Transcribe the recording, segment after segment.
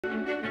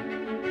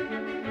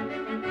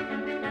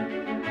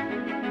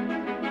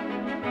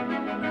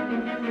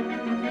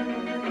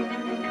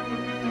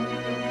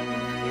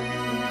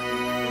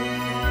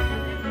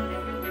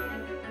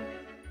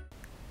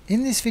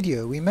In this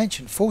video we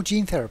mentioned 4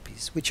 gene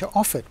therapies which are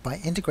offered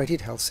by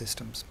integrated health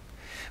systems.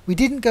 We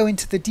didn't go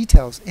into the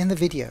details in the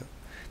video.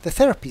 The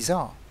therapies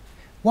are: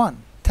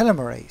 1.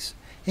 Telomerase.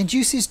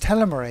 Induces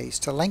telomerase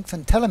to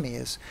lengthen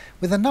telomeres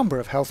with a number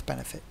of health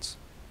benefits.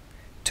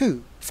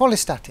 2.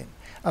 Follistatin.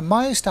 A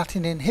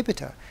myostatin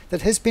inhibitor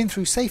that has been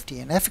through safety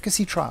and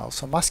efficacy trials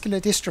for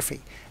muscular dystrophy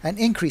and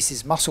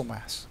increases muscle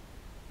mass.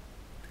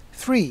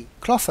 3.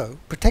 Clotho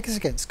protects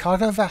against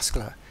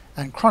cardiovascular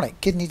and chronic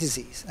kidney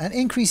disease and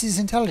increases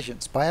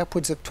intelligence by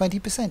upwards of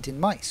 20% in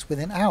mice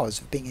within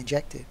hours of being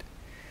injected.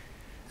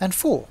 And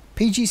 4.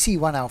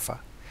 PGC1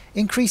 alpha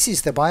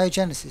increases the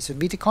biogenesis of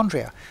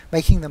mitochondria,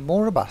 making them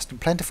more robust and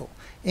plentiful,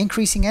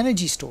 increasing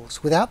energy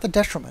stores without the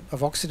detriment of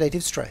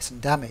oxidative stress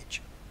and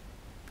damage.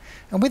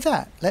 And with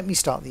that, let me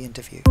start the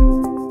interview.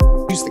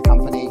 Who's the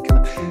company?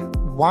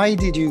 Why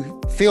did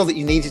you feel that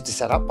you needed to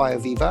set up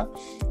BioViva?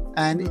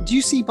 And do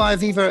you see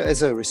BioViva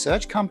as a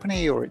research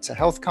company or it's a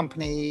health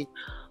company?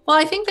 Well,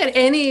 I think that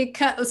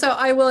so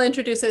I will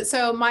introduce it.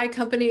 So my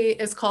company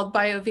is called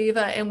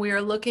BioViva, and we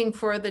are looking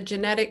for the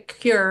genetic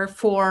cure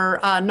for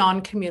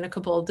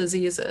non-communicable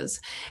diseases.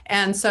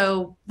 And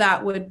so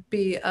that would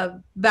be a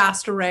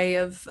vast array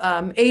of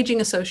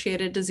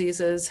aging-associated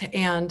diseases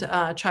and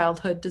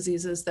childhood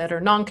diseases that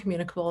are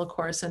non-communicable, of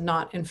course, and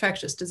not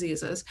infectious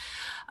diseases.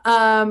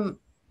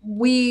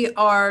 We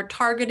are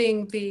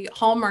targeting the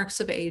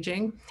hallmarks of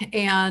aging,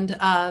 and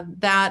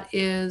that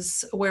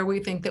is where we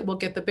think that we'll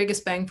get the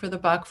biggest bang for the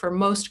buck for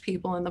most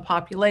people in the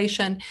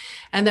population,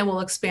 and then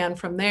we'll expand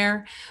from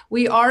there.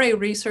 We are a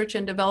research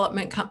and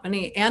development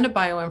company and a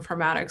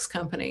bioinformatics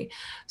company.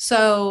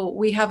 So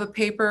we have a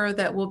paper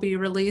that will be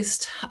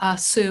released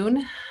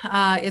soon.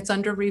 It's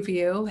under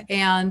review,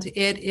 and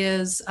it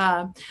is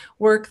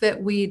work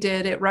that we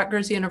did at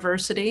Rutgers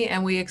University,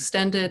 and we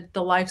extended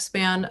the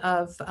lifespan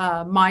of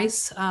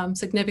mice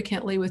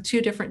significantly with 2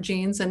 different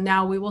genes. And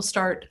now we will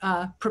start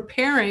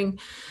preparing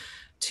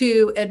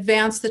to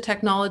advance the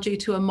technology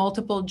to a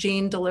multiple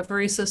gene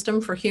delivery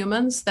system for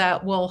humans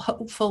that will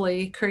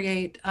hopefully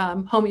create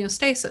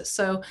homeostasis.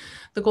 So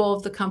the goal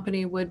of the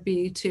company would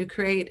be to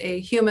create a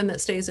human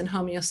that stays in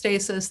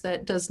homeostasis,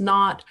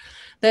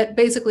 that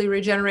basically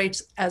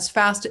regenerates as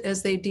fast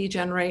as they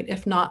degenerate,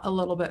 if not a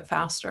little bit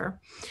faster.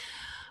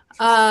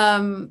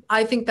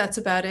 I think that's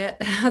about it.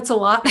 That's a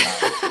lot.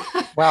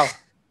 Wow.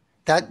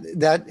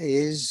 That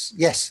is,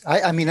 yes.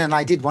 I mean, and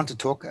I did want to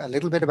talk a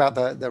little bit about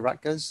the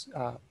Rutgers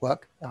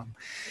work.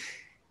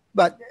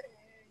 But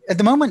at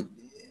the moment,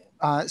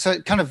 so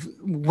kind of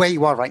where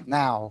you are right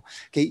now,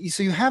 okay,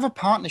 so you have a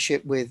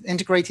partnership with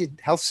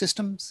Integrated Health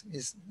Systems.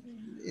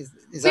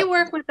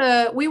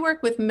 We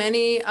work with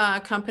many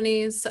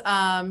companies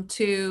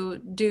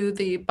to do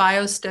the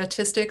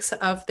biostatistics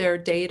of their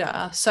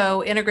data.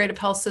 So Integrative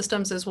Health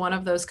Systems is one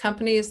of those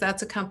companies.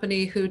 That's a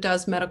company who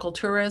does medical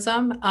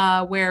tourism,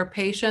 where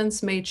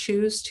patients may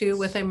choose to,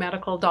 with a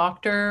medical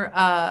doctor,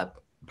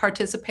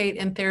 participate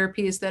in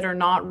therapies that are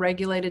not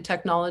regulated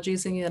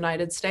technologies in the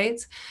United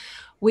States.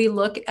 We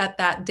look at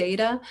that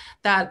data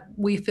that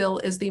we feel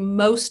is the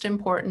most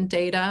important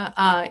data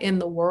in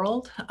the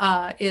world,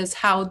 is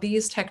how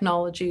these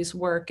technologies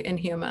work in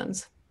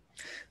humans.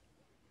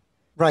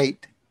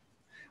 Right.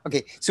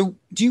 Okay. So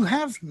do you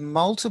have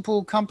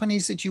multiple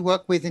companies that you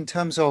work with in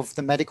terms of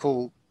the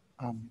medical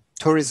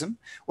tourism,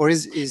 or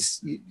is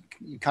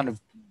you kind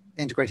of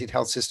Integrated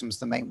Health Systems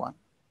the main one?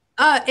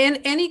 And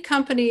any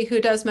company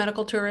who does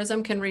medical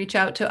tourism can reach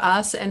out to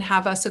us and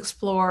have us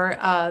explore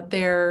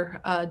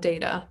their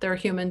data, their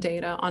human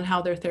data on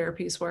how their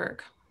therapies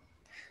work.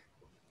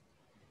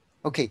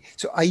 Okay,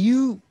 so are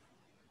you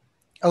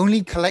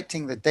only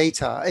collecting the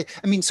data?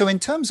 I mean, so in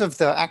terms of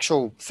the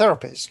actual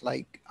therapies,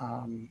 like,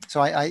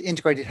 so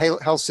Integrated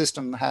Health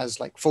System has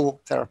like 4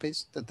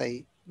 therapies that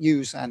they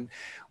use, and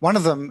one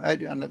of them,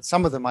 and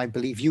some of them I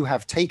believe you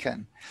have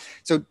taken.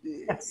 So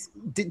yes.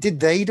 Did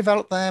they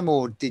develop them,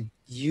 or did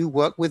you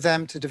work with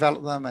them to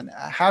develop them, and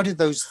how did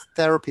those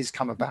therapies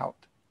come about?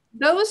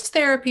 Those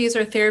therapies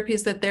are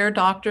therapies that their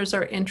doctors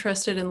are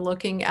interested in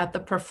looking at the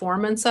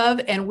performance of,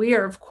 and we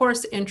are, of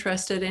course,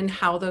 interested in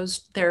how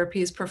those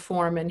therapies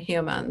perform in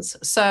humans.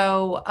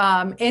 So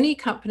any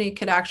company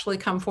could actually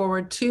come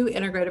forward to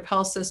Integrative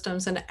Health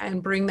Systems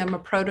and bring them a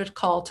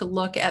protocol to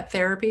look at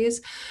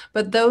therapies,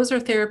 but those are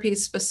therapies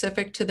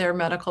specific to their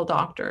medical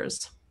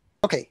doctors.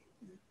 Okay.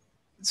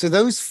 So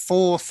those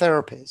 4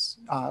 therapies,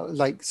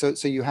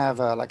 so you have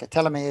like a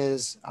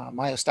telomerase,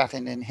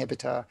 myostatin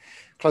inhibitor,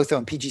 Clotho,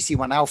 and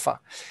PGC1 alpha.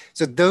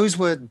 So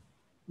those are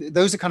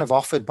kind of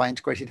offered by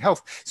Integrated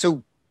Health.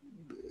 So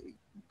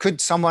could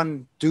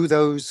someone do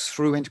those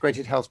through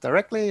Integrated Health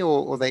directly,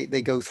 or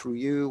they go through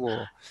you,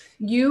 or?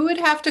 You would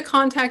have to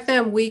contact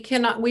them. We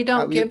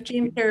don't give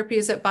gene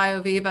therapies at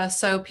BioViva,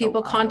 so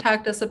people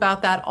contact us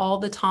about that all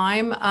the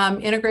time.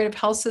 Integrative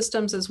Health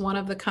Systems is one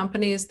of the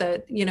companies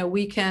that,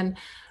 we can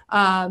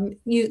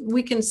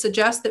We can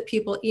suggest that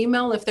people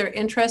email if they're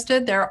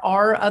interested. There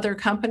are other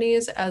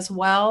companies as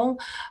well,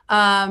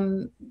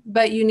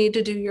 but you need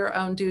to do your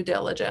own due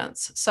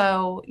diligence.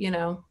 So,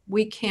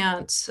 we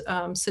can't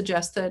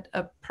suggest that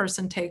a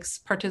person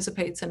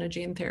participates in a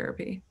gene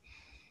therapy.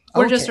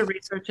 We're just a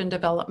research and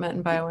development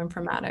and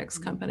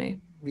bioinformatics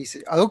company.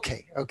 Research.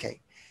 Okay.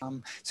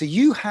 So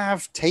you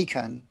have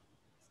taken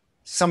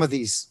some of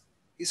these.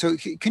 So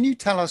can you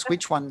tell us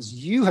which ones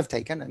you have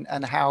taken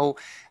and how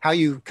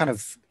you kind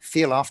of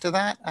feel after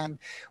that, and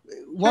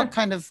what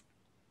kind of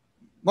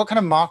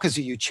markers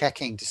are you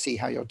checking to see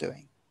how you're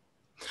doing?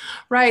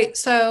 Right.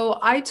 So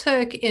I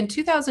took in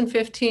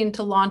 2015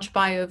 to launch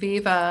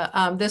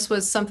BioViva. This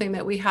was something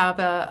that we have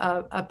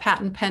a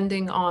patent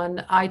pending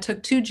on. I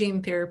took 2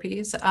 gene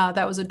therapies.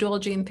 That was a dual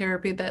gene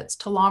therapy that's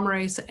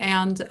telomerase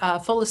and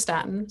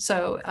follistatin.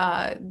 So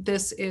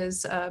this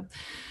is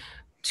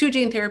 2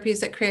 gene therapies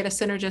that create a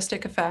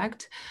synergistic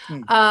effect.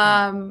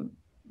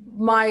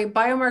 My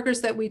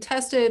biomarkers that we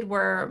tested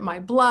were my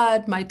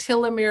blood, my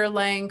telomere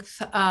length,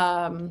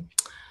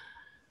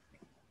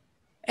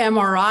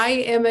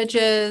 MRI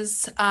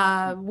images.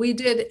 We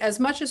did as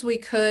much as we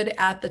could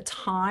at the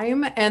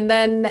time. And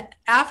then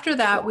after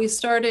that, we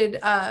started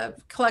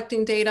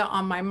collecting data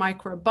on my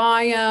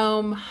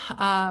microbiome,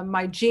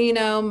 my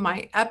genome,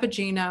 my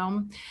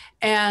epigenome.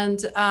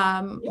 And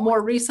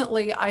more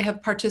recently, I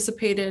have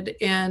participated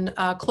in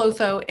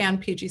Clotho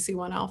and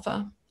PGC1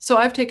 alpha. So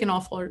I've taken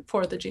all 4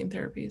 of the gene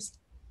therapies.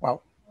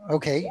 Wow.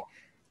 Okay.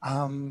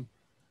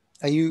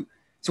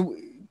 So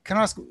can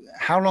I ask,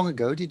 how long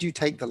ago did you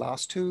take the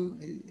last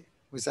 2?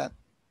 Was that?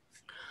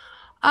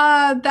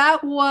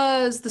 That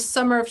was the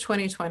summer of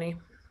 2020.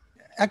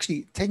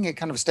 Actually, taking a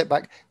kind of a step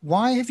back,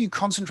 why have you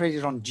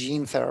concentrated on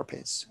gene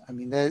therapies? I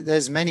mean,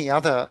 there's many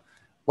other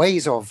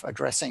ways of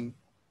addressing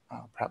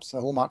perhaps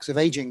the hallmarks of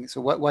aging. So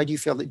why do you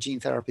feel that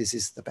gene therapies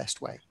is the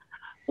best way?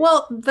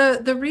 Well,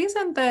 the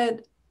reason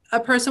that a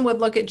person would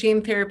look at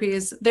gene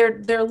therapies,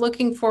 they're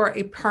looking for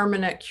a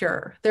permanent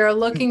cure. They're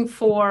looking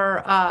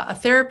for a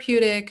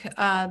therapeutic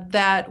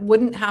that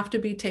wouldn't have to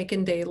be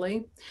taken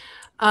daily.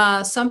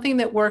 Something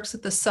that works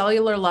at the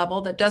cellular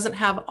level that doesn't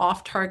have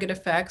off-target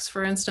effects.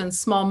 For instance,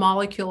 small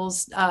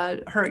molecules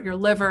hurt your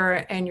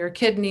liver and your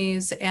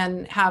kidneys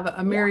and have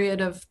a myriad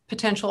of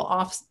potential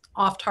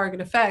off-target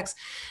effects.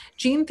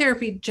 Gene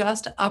therapy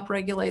just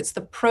upregulates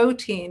the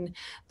protein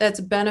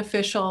that's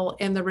beneficial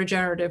in the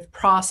regenerative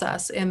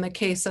process in the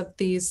case of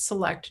these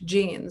select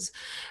genes.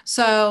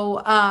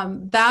 So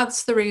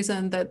that's the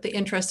reason that the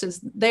interest is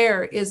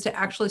there, is to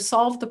actually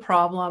solve the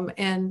problem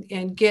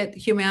and get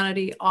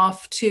humanity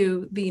off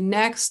to the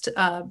next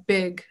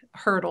big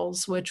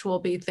hurdles, which will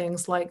be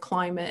things like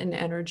climate and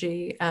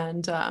energy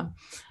and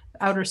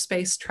outer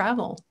space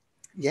travel.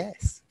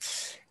 Yes.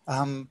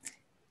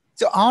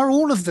 So are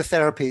all of the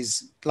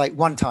therapies like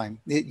one time?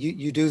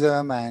 You do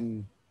them,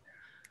 and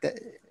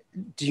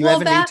do you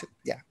ever need to?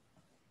 Yeah.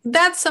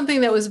 That's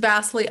something that was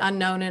vastly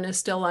unknown and is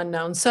still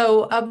unknown.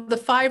 So of the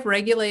 5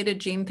 regulated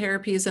gene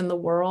therapies in the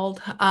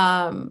world,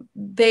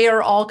 they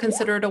are all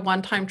considered a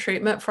one-time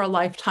treatment for a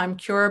lifetime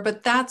cure,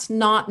 but that's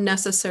not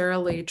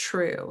necessarily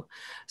true.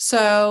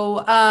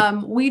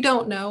 So we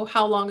don't know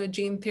how long a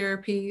gene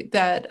therapy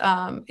that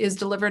is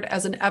delivered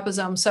as an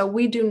episome. So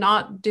we do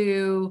not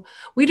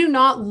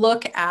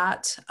look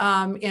at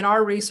in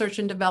our research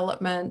and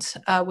development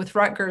with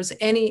Rutgers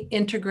any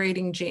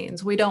integrating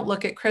genes. We don't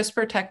look at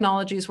CRISPR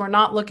technologies. We're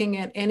not looking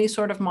at any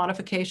sort of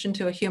modification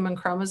to a human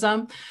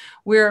chromosome.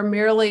 We're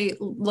merely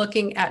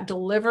looking at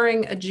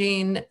delivering a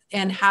gene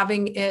and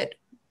having it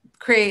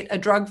create a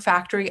drug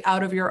factory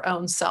out of your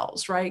own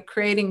cells, right?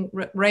 Creating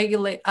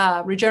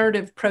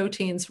regenerative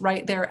proteins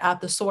right there at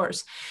the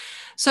source.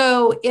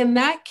 So in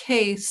that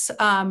case,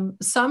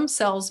 some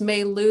cells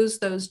may lose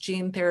those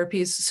gene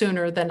therapies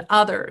sooner than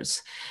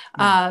others.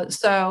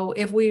 So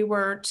if we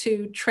were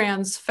to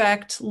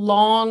transfect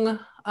long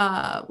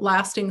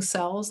lasting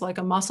cells, like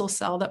a muscle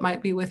cell that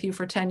might be with you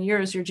for 10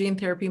 years, your gene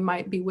therapy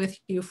might be with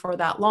you for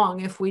that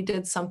long. If we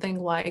did something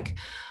like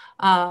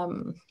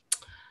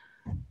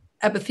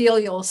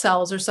epithelial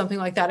cells or something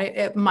like that,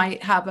 it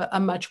might have a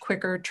much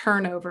quicker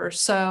turnover.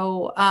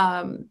 So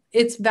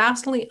it's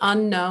vastly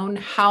unknown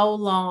how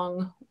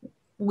long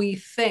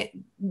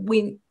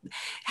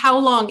how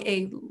long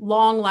a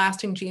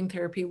long-lasting gene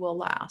therapy will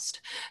last.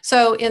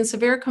 So in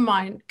severe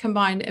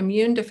combined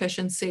immune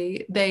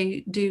deficiency,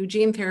 they do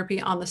gene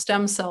therapy on the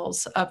stem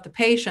cells of the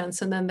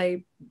patients, and then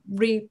they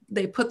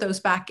put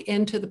those back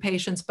into the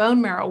patient's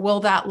bone marrow.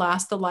 Will that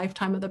last the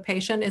lifetime of the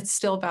patient? It's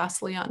still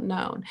vastly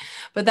unknown,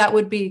 but that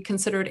would be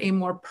considered a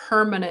more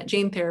permanent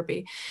gene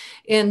therapy.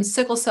 In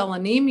sickle cell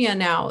anemia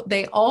now,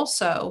 they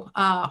also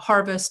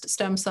harvest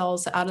stem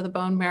cells out of the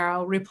bone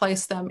marrow,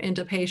 replace them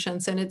into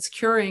patients, and it's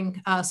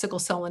curing sickle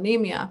cell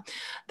anemia.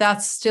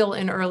 That's still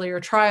in earlier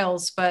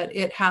trials, but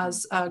it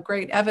has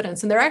great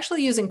evidence. And they're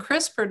actually using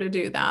CRISPR to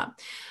do that.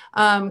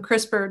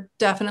 CRISPR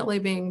definitely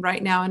being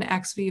right now an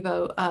ex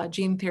vivo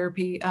gene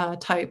therapy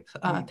type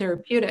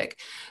therapeutic.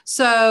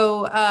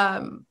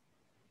 So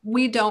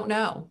We don't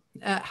know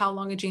how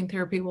long a gene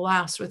therapy will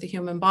last with the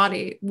human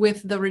body.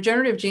 With the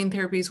regenerative gene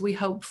therapies, we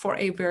hope for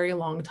a very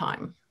long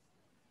time.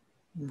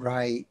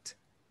 Right.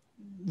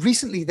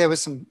 Recently, there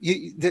was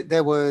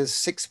there was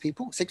six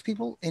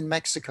people in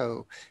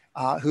Mexico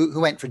who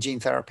went for gene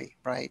therapy,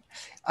 right?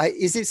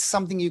 Is this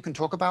something you can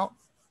talk about?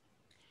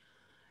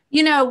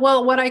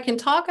 Well, what I can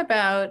talk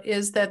about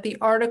is that the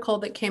article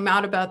that came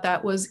out about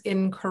that was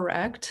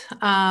incorrect.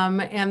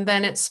 And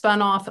then it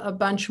spun off a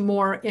bunch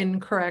more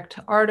incorrect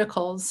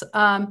articles.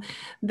 The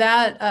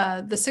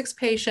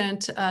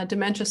 6-patient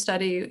dementia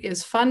study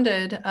is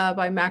funded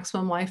by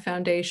Maximum Life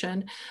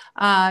Foundation.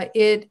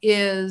 It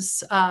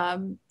is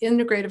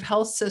integrative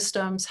health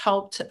systems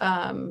helped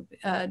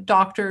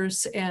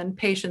doctors and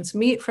patients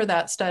meet for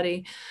that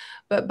study.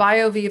 But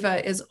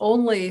BioViva is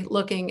only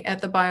looking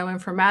at the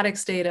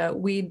bioinformatics data.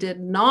 We did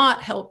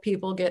not help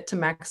people get to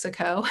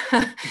Mexico.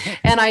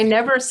 And I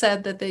never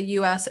said that the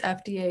US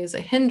FDA is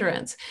a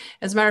hindrance.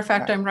 As a matter of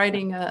fact, I'm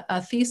writing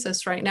a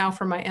thesis right now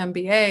for my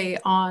MBA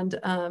on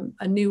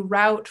a new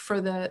route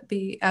for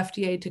the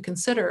FDA to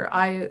consider.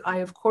 I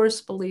of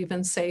course, believe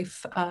in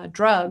safe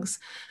drugs.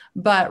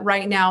 But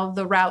right now,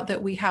 the route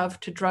that we have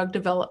to drug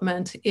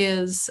development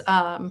is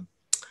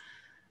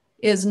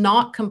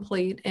not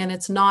complete, and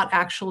it's not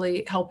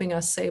actually helping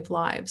us save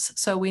lives.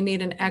 So we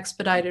need an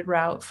expedited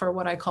route for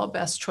what I call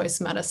best choice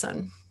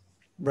medicine.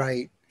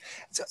 Right.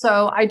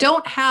 So I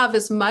don't have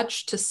as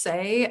much to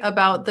say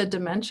about the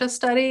dementia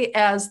study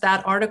as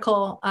that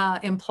article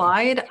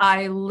implied.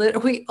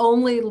 We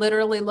only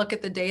literally look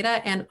at the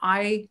data, and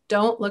I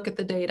don't look at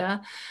the data.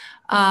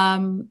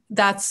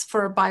 That's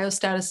for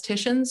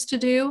biostatisticians to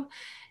do.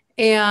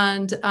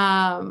 And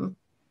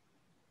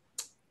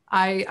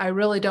I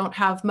really don't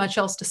have much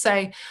else to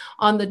say.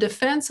 On the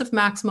defense of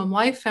Maximum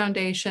Life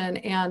Foundation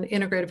and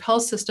integrative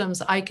health systems,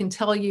 I can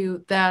tell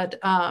you that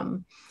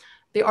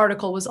the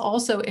article was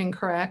also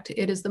incorrect.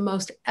 It is the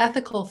most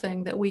ethical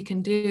thing that we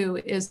can do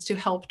is to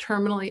help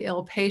terminally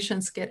ill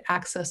patients get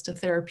access to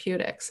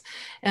therapeutics.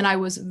 And I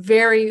was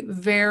very,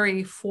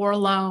 very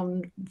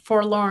forlorn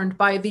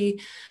by the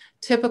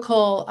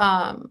typical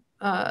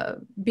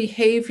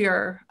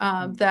behavior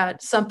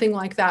that something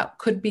like that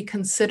could be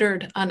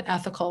considered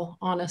unethical,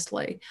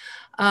 honestly.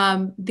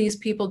 These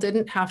people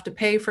didn't have to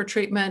pay for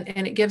treatment,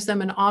 and it gives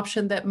them an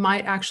option that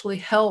might actually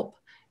help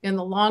in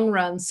the long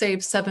run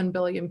save 7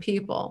 billion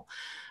people.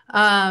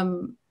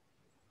 Anyway,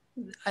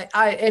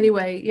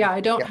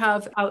 I don't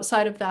have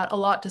outside of that a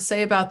lot to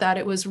say about that.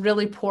 It was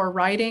really poor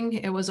writing.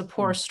 It was a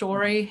poor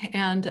story,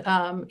 and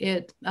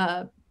it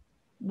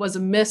was a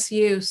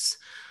misuse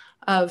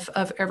of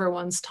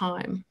everyone's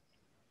time.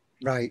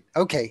 Right.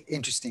 Okay.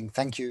 Interesting.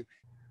 Thank you.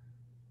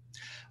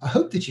 I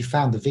hope that you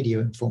found the video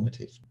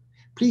informative.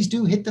 Please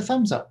do hit the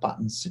thumbs up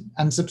buttons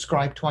and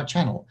subscribe to our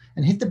channel,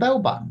 and hit the bell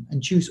button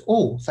and choose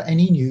all for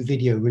any new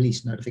video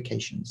release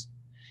notifications.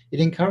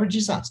 It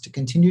encourages us to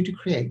continue to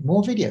create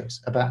more videos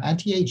about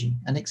anti-aging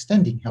and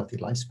extending healthy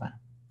lifespan.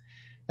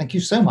 Thank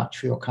you so much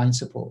for your kind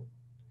support.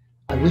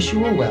 I wish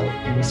you all well,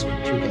 and we'll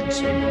speak to you again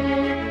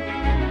soon.